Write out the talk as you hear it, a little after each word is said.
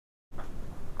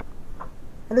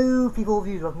Hello, people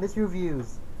reviews of Mr.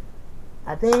 Reviews.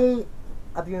 Today,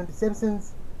 I'll be reviewing The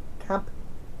Simpsons, Kamp,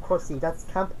 Krusty. That's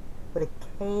Kamp with a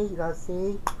K, not a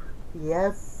C.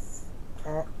 Yes,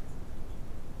 and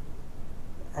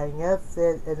yes,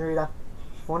 it isn't really that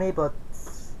funny, but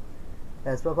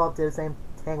SpongeBob did the same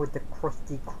thing with the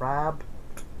Krusty Krab.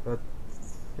 But,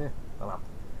 well.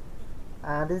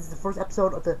 And this is the first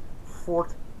episode of the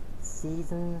 4th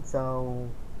season, so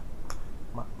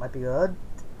might be good.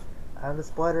 And the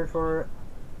spoiler for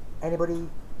anybody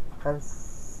who's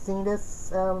seen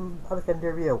this, I'll just get into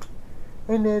the review.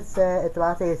 In this, it's the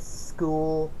last day of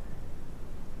school.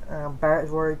 Bart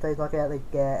is worried that he's not getting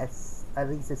at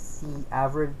least a C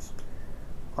average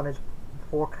on his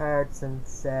report card,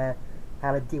 since had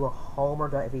a deal with Homer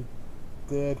that if he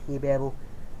did, he'd be able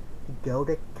to go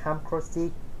to Kamp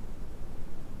Krusty.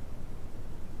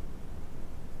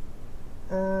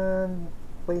 And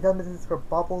when he does Mrs. for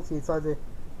Bubbles, he decides to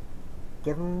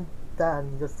give him that,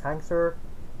 and he just thanks her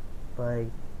by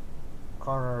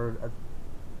calling her a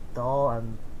doll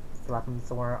and slapping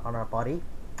somewhere on her body.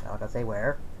 I'm not gonna say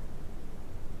where.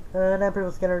 And then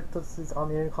Principal Skinner does this on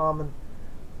the intercom, and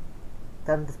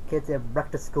then the kids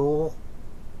wreck the school.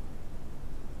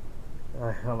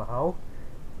 I don't know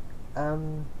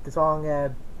how. The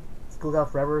song School's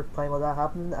Out Forever playing while that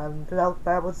happened, and turns out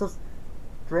Bart was just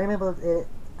dreaming, but it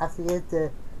actually is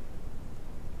the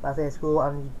last day of school,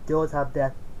 and he does have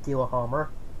that deal with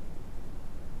Homer.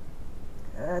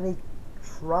 And he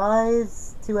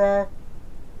tries to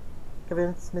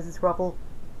convince Mrs. Crumple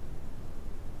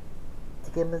to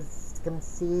give him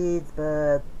seeds,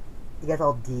 but he gets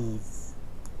all D's.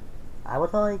 I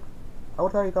would thought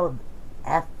he got an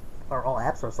F or all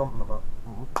F's or something, but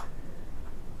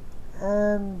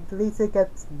and Lisa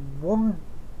gets one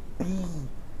B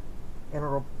in her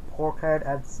report card,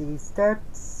 and she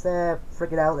starts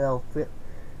freaking out,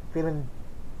 feeling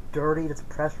dirty, this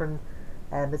pressure,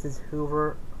 and Mrs.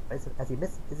 Hoover, is it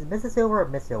Mrs. Hoover or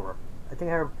Miss Hoover? I think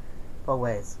I heard both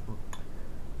ways.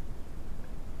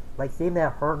 Like, seeing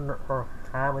that hurting her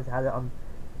hand when she had it on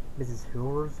Mrs.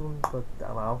 Hoover's one, but I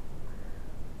don't know.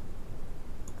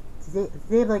 She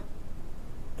seems like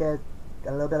a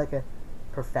little bit like a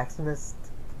perfectionist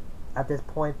at this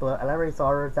point, but I never really saw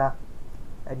her as that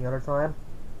any other time.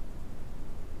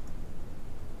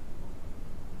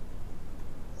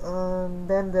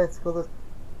 Then the school is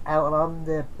out, and on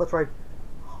the bus ride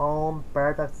home,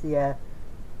 Bart actually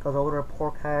goes over the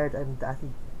report card and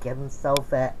actually gives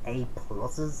himself A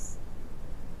pluses.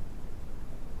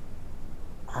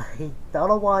 I don't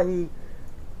know why he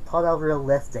thought that was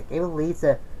realistic. Even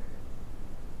Lisa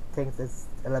thinks it's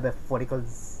a little bit funny,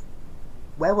 because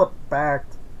when would Bart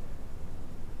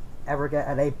ever get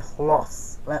an A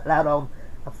plus, let alone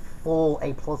a full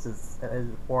A pluses in his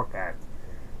report card?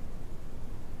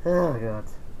 Oh god.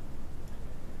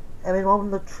 I mean, one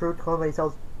of the truth comes when he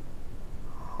tells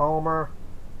Homer,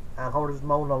 and Homer's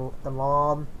mowing the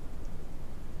lawn,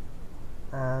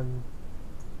 and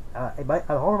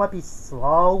Homer might be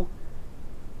slow,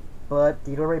 but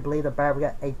you don't really believe that Bart will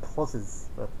get A pluses.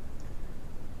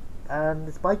 And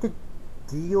despite the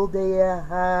deal they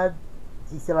had,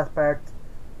 he still lets Bart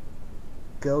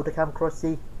go to Kamp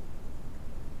Krusty,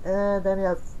 and then he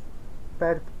has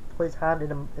Bart put his hand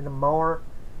in the mower,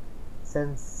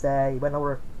 since he went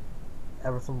over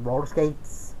some roller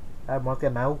skates and wants to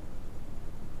get them out.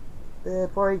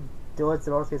 Before he does,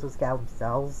 the roller skates will scout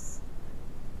themselves.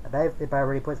 I bet if Bart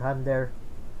really put his hand there,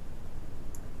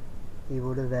 he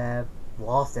would have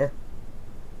lost it.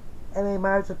 Anyway,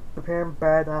 Marge is preparing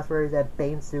Bart, and that's where his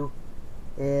bathing suit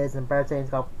is, and Bart saying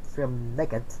he's got to swim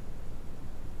naked.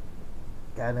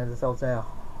 And then there's also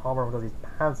Homer with his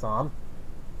pants on.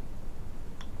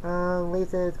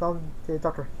 Lisa is going to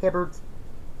Dr. Hibbert,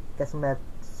 get some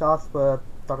sauce, but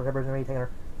Dr. Hibbert isn't really taking her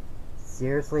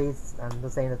seriously, and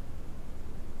just saying that,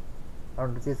 or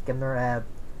just giving her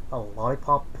a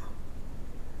lollipop.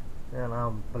 I don't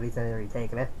know, but Lisa isn't really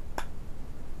taking it.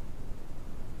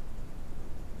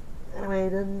 Anyway,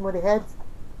 then when they head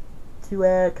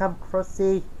to Kamp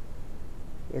Krusty,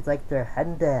 it's like they're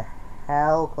heading to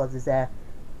hell, because this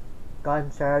guy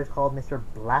in charge called Mr.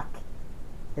 Black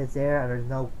is there, and there's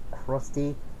no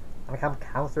Krusty, and the camp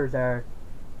counselors are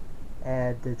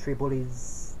the three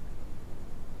bullies,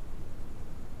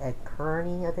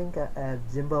 Kearney, I think,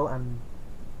 Jimbo, and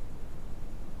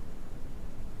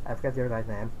I forget the other guy's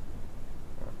name.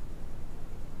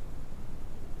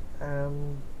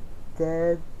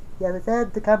 They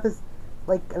said the camp is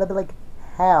like a little bit like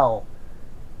hell.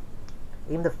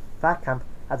 Even the fat camp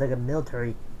has like a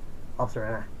military officer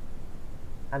in it.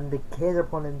 And the kids are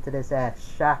put into this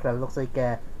shack that looks like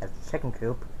a chicken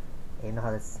coop, even though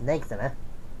it has snakes in it.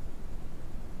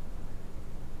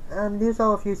 And there's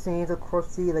also a few scenes of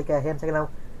Krusty, like him taking out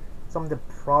some of the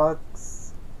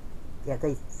products. Yeah,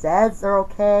 they said they're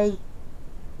okay,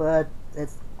 but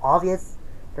it's obvious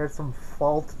there's some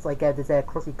faults. Like this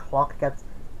Krusty clock gets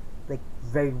like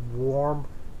very warm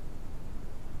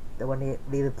when they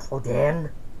leave it plugged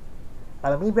in.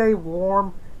 I mean very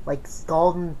warm, like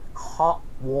scalding hot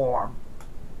warm.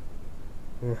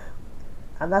 Yeah.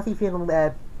 I'm actually feeling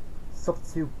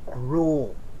substitute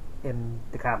gruel in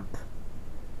the camp.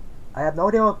 I have no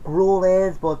idea what gruel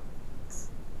is, but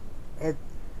it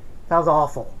sounds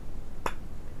awful.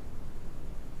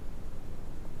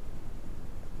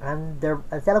 And they're,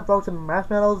 instead of roasting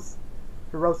marshmallows,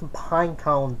 they're roasting pine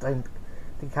cones, and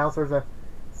the counselors are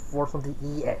forcing them to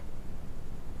eat it.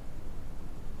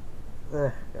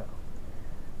 Yeah.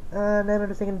 And then I'm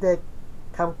just thinking the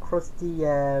Kamp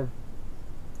Krusty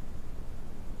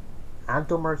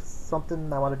anthem or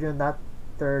something. I want to do that.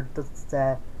 They're just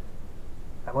I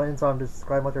went into and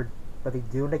describe what they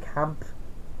do in the camp.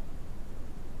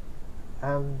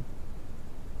 And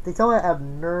they saw a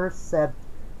nurse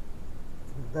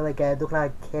like looking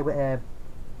at a kid with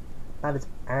on his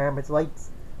arm. It's like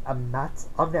a mat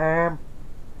on the arm,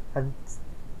 and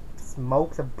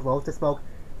smokes and blows the smoke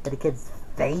in the kid's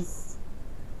face.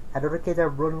 And other kids are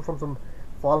running from some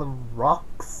fallen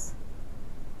rocks.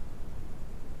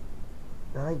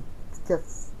 I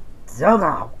just don't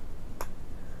know.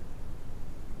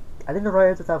 I think the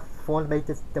writers just have fun to make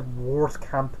this the worst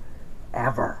camp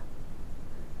ever.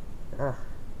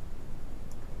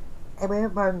 Anyway,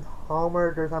 when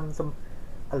Homer, there's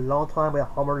a long time with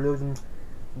Homer losing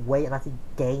weight and actually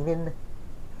gaining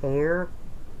hair.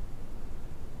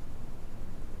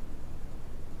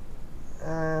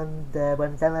 And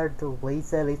when similar to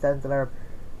Lisa and Lisa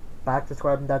back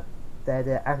describing that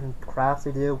the art and crafts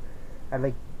they do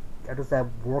are just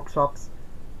workshops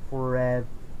for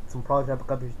some projects that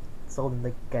could be sold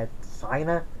in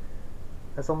China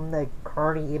or something.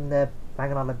 Currently even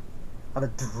banging on a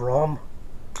drum.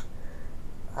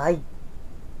 I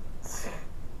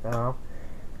don't know.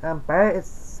 And Bart is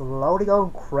slowly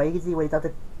going crazy when he's at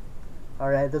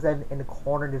just in the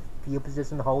corner in the field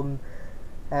position holding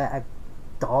a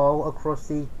doll of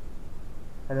Krusty,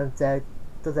 and then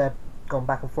just going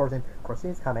back and forth and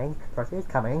Krusty's coming, Krusty's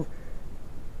coming.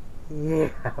 Yeah.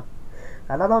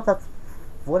 I don't know if that's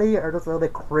funny or just a little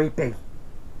bit creepy.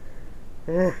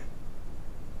 When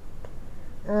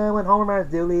Homer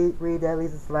and Dooley read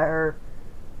Lisa's letter,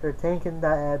 they're thinking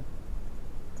that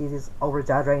he's just over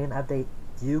exaggerating. If they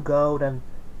do go, then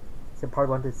they'll probably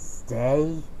want to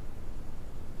stay.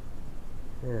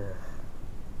 Ugh.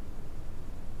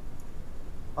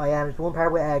 Oh yeah, there's one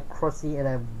part with Krusty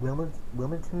in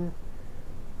Wilmington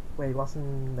where he was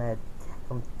in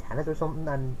some tennis or something,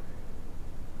 and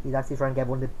he's actually trying to get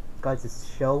one of the guys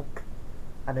to choke,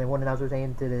 and then one announcer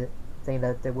saying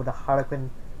that would the Harlequin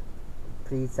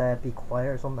please be quiet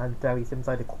or something, and there he's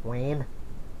inside the Queen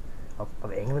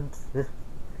of England. I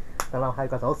don't know how he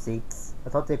got those seats. I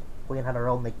thought the Queen had her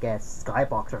own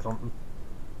skybox or something.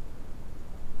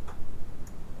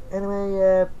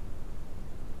 Anyway,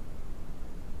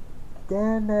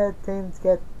 then things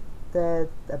get a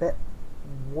bit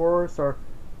worse, or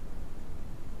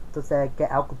just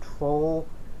get out of control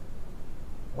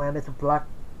when Mr. Black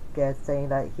gets saying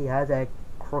that he has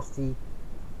Krusty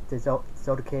to show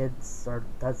the kids, or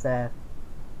that's of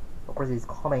course he's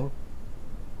coming.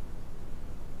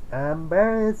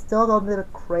 Barry is still going a little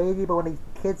crazy, but when the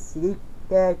kids see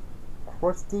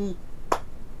Krusty,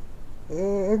 it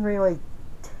isn't really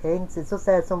things. It's just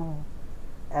some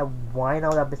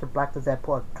wino that Mr. Black does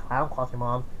put a clown costume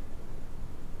on.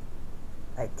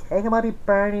 I think it might be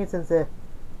Barney since it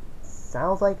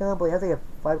sounds like him, but he has a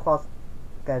 5 o'clock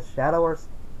shadow or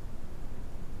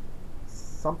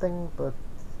something, but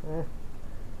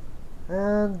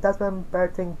and that's when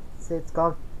Bart thinks it's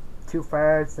gone too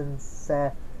far since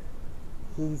as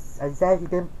I said, he's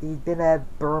been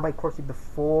burned by Krusty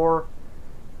before,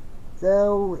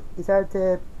 so he started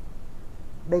to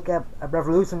make a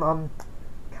revolution on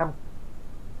Kamp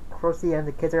Krusty, and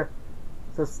the kids are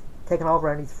just taking over,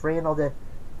 and he's freeing all the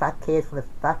fat kids from the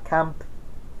fat camp.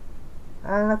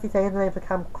 And actually changing the name from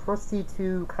Kamp Krusty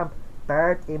to Kamp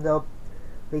Bart, even though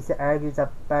Lisa argues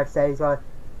that Bart said he's going to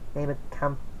name it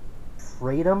Kamp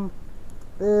Freedom.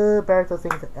 Bart just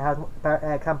thinks it has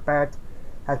Kamp Bart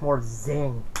has more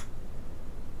zing.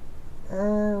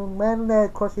 When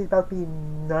Krusty's about to be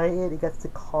united, he gets the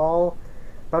call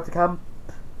about the camp.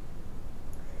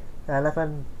 And that's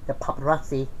when the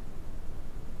paparazzi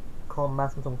come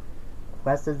asking some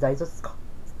questions. I just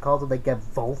calls them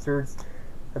vultures,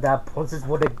 and that punches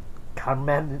one of the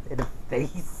cameramen in the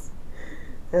face.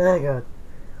 Oh my god.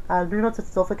 And pretty much the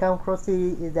stuff account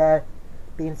Krusty is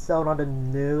being shown on the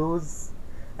news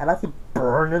and actually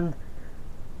burning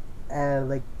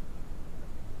like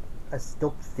a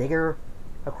stuffed figure.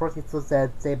 Of course, it's just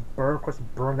say burn, of course,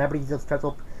 burn. Everybody just dressed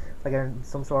up like in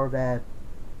some sort of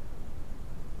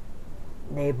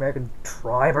Native American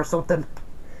tribe or something.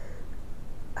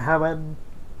 And when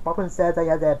Bachman said that he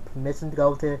had permission to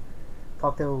go to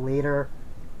talk to the leader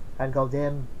and go to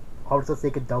him, I was just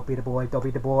thinking, don't be the boy, don't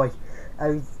be the boy.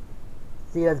 And we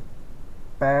see as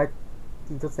Bart,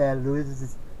 he just loses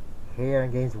his hair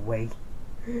and gains weight.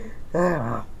 I don't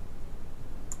know.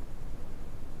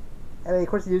 Anyway, of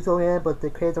course, he do so him, but the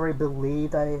kids already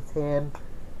believe that it's him.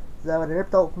 So when they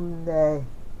ripped open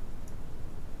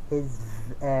his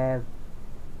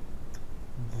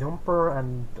jumper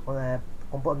and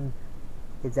unbutton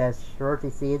his shirt, they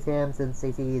see it's him, since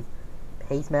they see his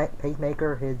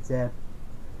pacemaker, his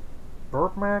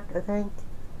birthmark, I think,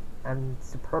 and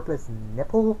superfluous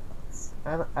nipples.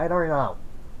 I don't really know.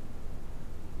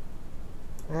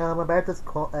 When Bart just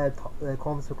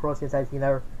comes across the inside, he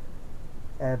never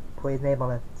put his name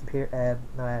on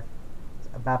a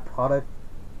bad product.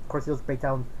 Of course, he just break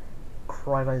down,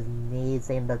 crying on his knees,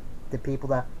 saying that the people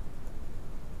that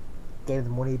gave him the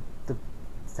money to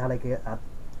sell like a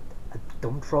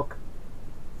dump truck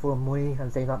full of money,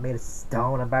 and saying not made of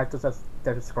stone. And Bart just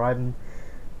they're describing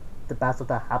the bad stuff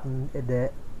that happened in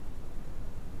the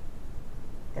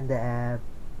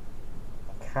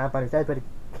camp. And he says when the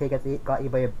kid got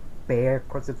eaten by a bear, of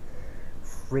course it's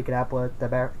freaking out, but the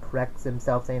bear corrects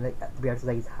himself, saying that the bear just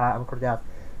like his hat, and of course that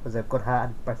was a good hat,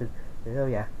 and Bart said, oh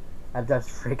yeah. And just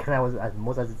freaking out as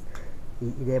much as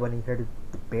he did when he heard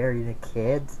the bear eating a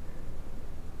kid.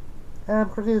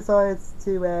 Krusty decides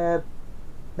to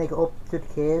make it up to the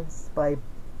kids by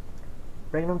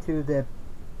bringing them to the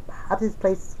happiest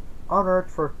place on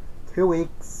earth for 2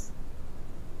 weeks,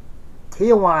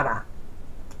 Tijuana.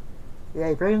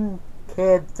 Yeah, bring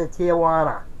kids to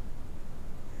Tijuana.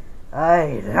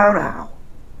 I don't know.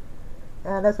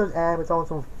 And that's what we're showing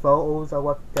some photos of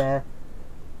what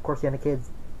Krusty and the kids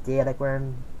did, like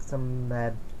wearing some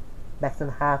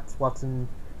Mexican hats, watching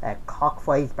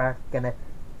cockfights, back and a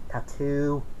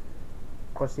tattoo.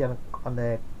 Krusty on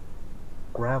the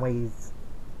ground where he's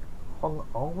hung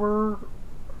over.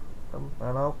 I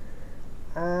don't know.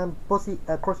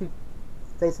 Krusty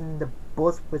facing the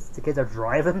bus which the kids are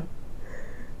driving.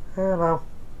 I don't know.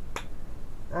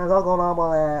 And it's all going on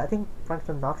while I think Frank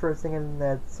Sinatra is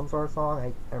singing some sort of song. I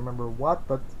can't remember what,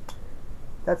 but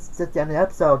that's just the end of the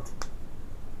episode.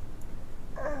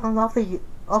 An awfully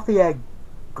a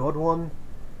good one.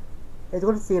 It's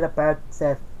good to see that Bart's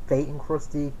fate in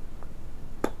Krusty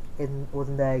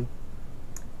wasn't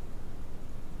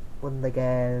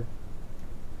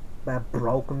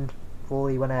broken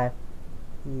fully when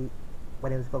he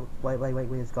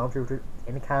was going through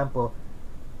in the camp, but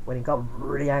when he got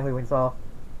really angry when he saw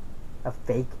a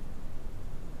fake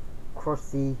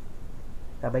Krusty,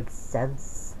 that makes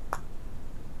sense.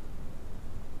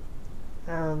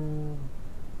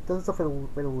 Does stuff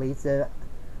with Lisa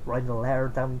writing the letter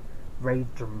down, very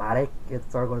dramatic.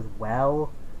 It sort of goes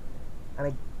well.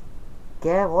 And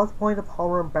again, what's the point of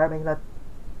Homer and Bart making that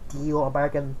deal on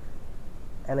Bart and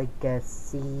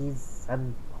C's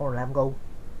and Homer let him go?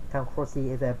 Count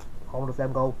Krusty if Homer does let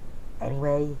him go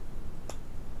anyway.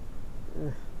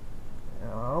 I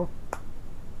don't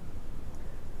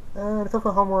know. The stuff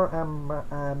with Homer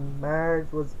and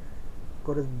Marge was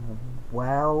good as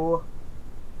well.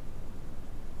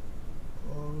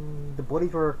 The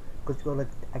buddies were good to go like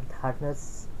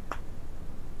antagonists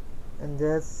in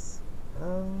this.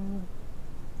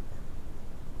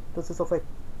 Just the stuff like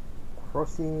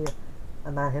Krusty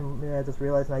and not him just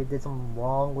realizing I did something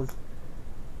wrong was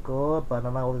good, but I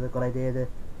don't know if it was a good idea to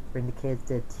bring the kids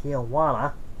to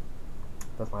Tijuana.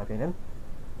 That's my opinion.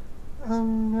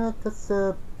 That's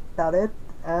about it.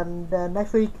 And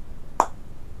next week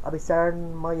I'll be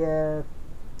starting my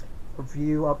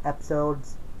review of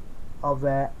episodes of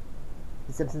The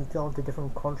Simpsons going to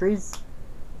different countries.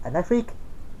 And next week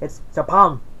it's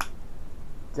Japan.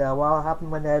 So what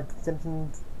happened when the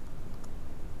Simpsons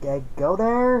go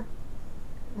there?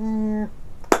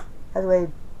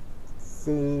 Anyway,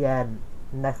 see you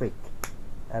next week.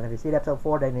 And if you see the episode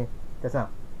 4, then just know.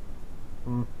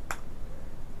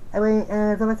 Anyway,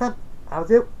 until next time, I'll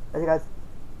see you. Guys.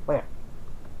 Where?